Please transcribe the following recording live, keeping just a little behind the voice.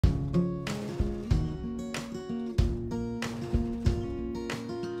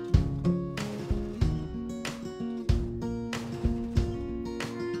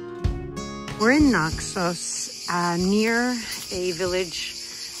We're in Naxos, near a village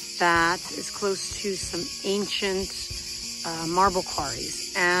that is close to some ancient marble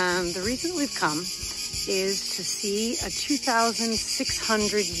quarries. And the reason we've come is to see a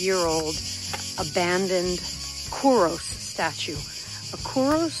 2,600-year-old abandoned Kouros statue. A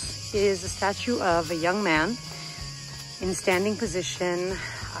Kouros is a statue of a young man in standing position,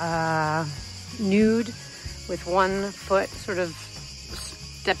 nude, with one foot sort of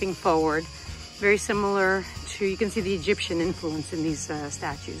stepping forward. Very similar to, you can see the Egyptian influence in these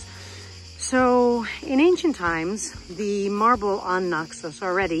statues. So in ancient times, the marble on Naxos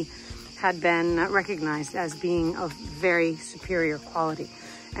already had been recognized as being of very superior quality.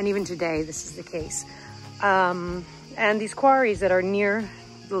 And even today, this is the case. And these quarries that are near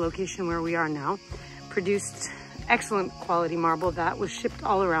the location where we are now produced excellent quality marble that was shipped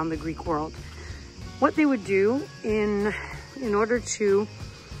all around the Greek world. What they would do in order to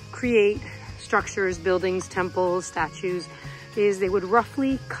create structures, buildings, temples, statues, is they would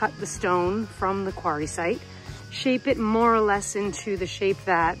roughly cut the stone from the quarry site, shape it more or less into the shape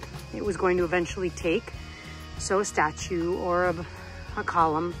that it was going to eventually take. So a statue or a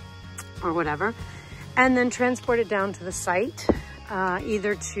column or whatever, and then transport it down to the site,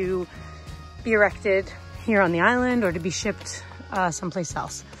 either to be erected here on the island or to be shipped someplace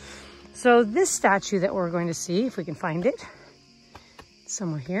else. So this statue that we're going to see, if we can find it,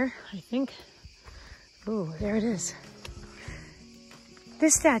 somewhere here, I think. Oh, there it is.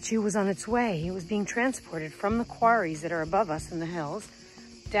 This statue was on its way. It was being transported from the quarries that are above us in the hills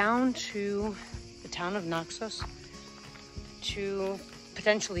down to the town of Naxos to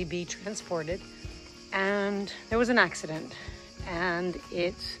potentially be transported. And there was an accident and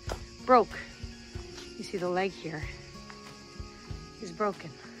it broke. You see the leg here is broken.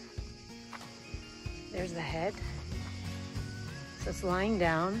 There's the head. So it's lying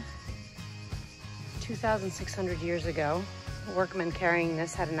down. 2,600 years ago, workmen carrying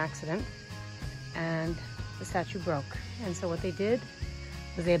this had an accident and the statue broke. And so what they did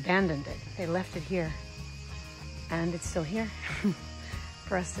was they abandoned it. They left it here and it's still here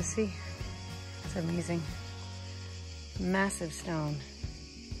for us to see. It's amazing. Massive stone.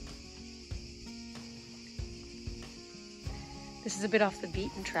 This is a bit off the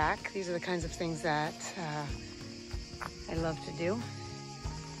beaten track. These are the kinds of things that I love to do.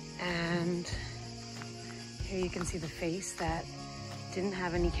 And here you can see the face that didn't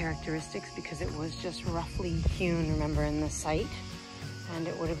have any characteristics because it was just roughly hewn, remember, in the site. And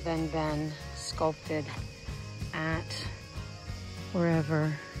it would have then been sculpted at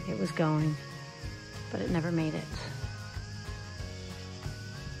wherever it was going, but it never made it.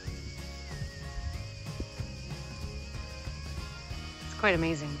 It's quite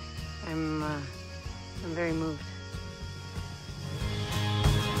amazing. I'm very moved.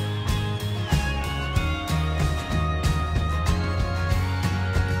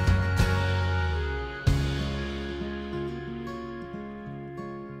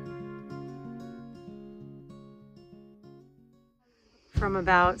 From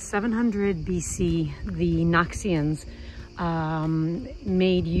about 700 BC, the Naxians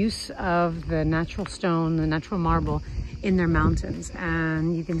made use of the natural stone, the natural marble in their mountains.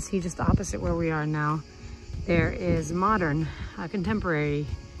 And you can see just opposite where we are now, there is modern, contemporary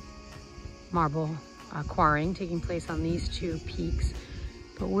marble quarrying taking place on these two peaks.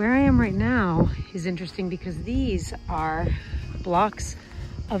 But where I am right now is interesting because these are blocks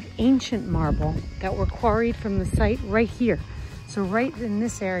of ancient marble that were quarried from the site right here. So right in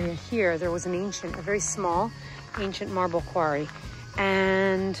this area here, there was a very small ancient marble quarry.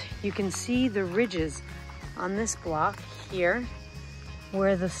 And you can see the ridges on this block here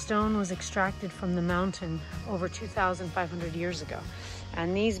where the stone was extracted from the mountain over 2,500 years ago.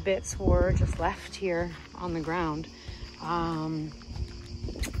 And these bits were just left here on the ground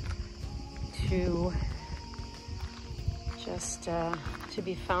to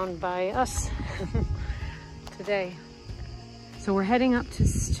be found by us today. So we're heading up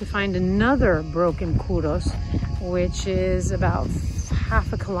to find another broken Kouros, which is about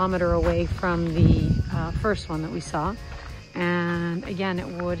half a kilometer away from the first one that we saw. And again, it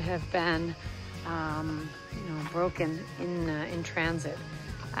would have been broken in transit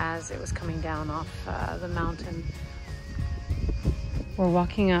as it was coming down off the mountain. We're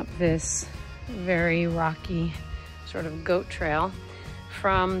walking up this very rocky sort of goat trail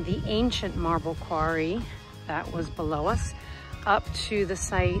from the ancient marble quarry that was below us up to the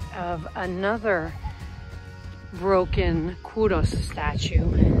site of another broken Kouros statue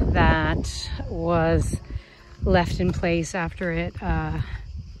that was left in place after it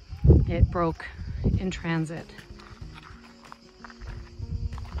broke in transit.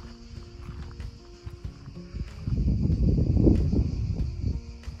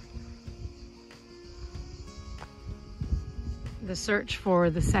 The search for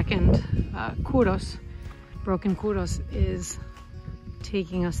the second Kouros, broken Kouros, is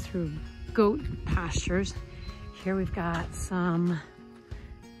taking us through goat pastures. Here we've got some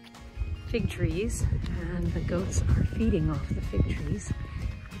fig trees, and the goats are feeding off the fig trees.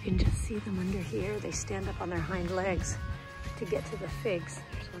 You can just see them under here. They stand up on their hind legs to get to the figs.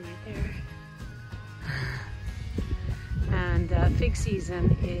 There's one right there. And fig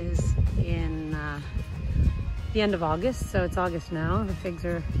season is in the end of August, so it's August now. The figs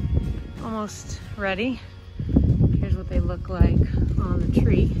are almost ready. Here's what they look like on the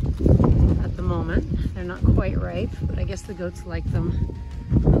tree at the moment. They're not quite ripe, but I guess the goats like them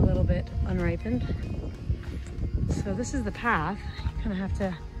a little bit unripened. So this is the path. You kind of have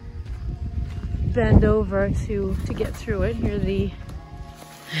to bend over to get through it. Here are the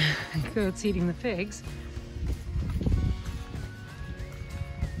goats eating the figs.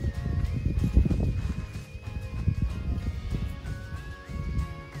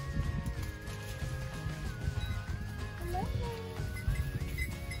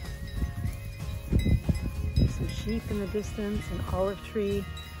 Some sheep in the distance, an olive tree.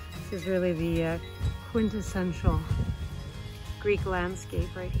 This is really the quintessential Greek landscape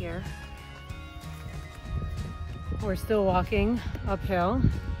right here. We're still walking uphill.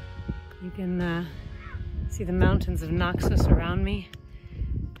 You can see the mountains of Naxos around me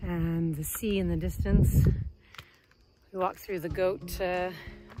and the sea in the distance. We walk through the goat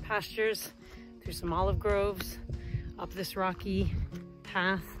pastures, through some olive groves, up this rocky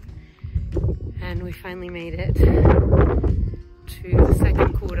path, and we finally made it to the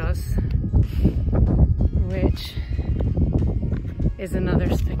second Kouros, which is another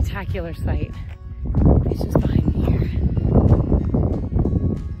spectacular sight. It's just behind me here.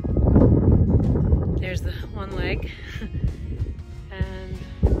 There's the one leg and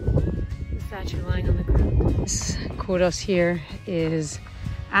the statue lying on the ground. This Kouros here is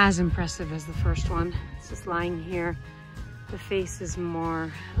as impressive as the first one. It's just lying here. The face is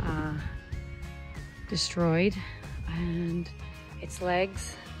more destroyed, and its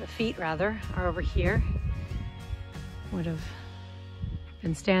legs, the feet rather, are over here. Would have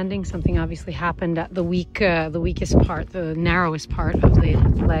been standing. Something obviously happened at the weakest part, the narrowest part of the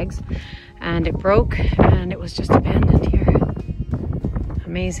legs, and it broke, and it was just abandoned here.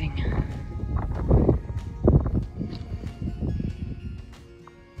 Amazing.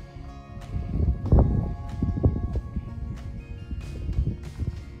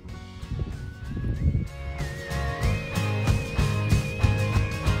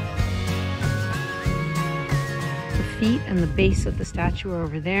 Feet and the base of the statue are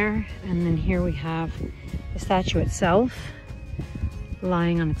over there, and then here we have the statue itself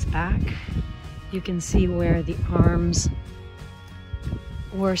lying on its back. You can see where the arms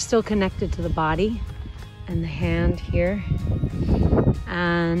were still connected to the body, and the hand here,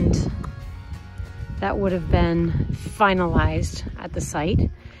 and that would have been finalized at the site.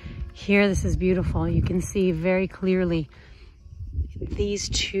 Here, this is beautiful. You can see very clearly these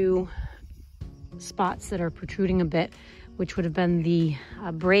two spots that are protruding a bit, which would have been the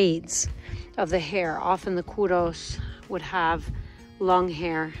braids of the hair. Often the Kouros would have long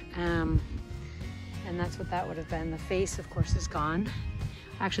hair, and that's what that would have been. The face, of course, is gone.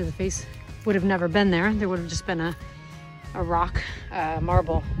 Actually, the face would have never been there. There would have just been a rock,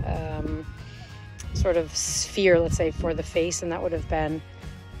 marble sort of sphere, let's say, for the face, and that would have been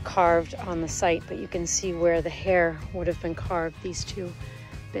carved on the site. But you can see where the hair would have been carved, these two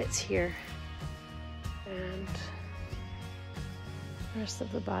bits here. And the rest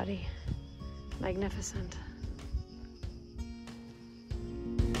of the body, magnificent.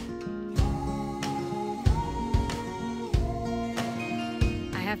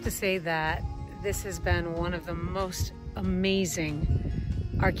 I have to say that this has been one of the most amazing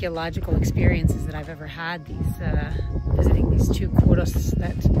archaeological experiences that I've ever had. Visiting these two Kouros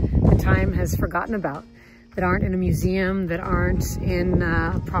that the time has forgotten about, that aren't in a museum, that aren't in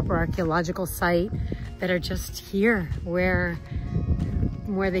a proper archaeological site, that are just here where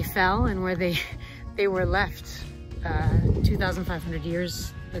they fell and where they were left 2,500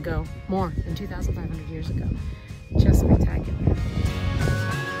 years ago, more than 2,500 years ago. Just spectacular.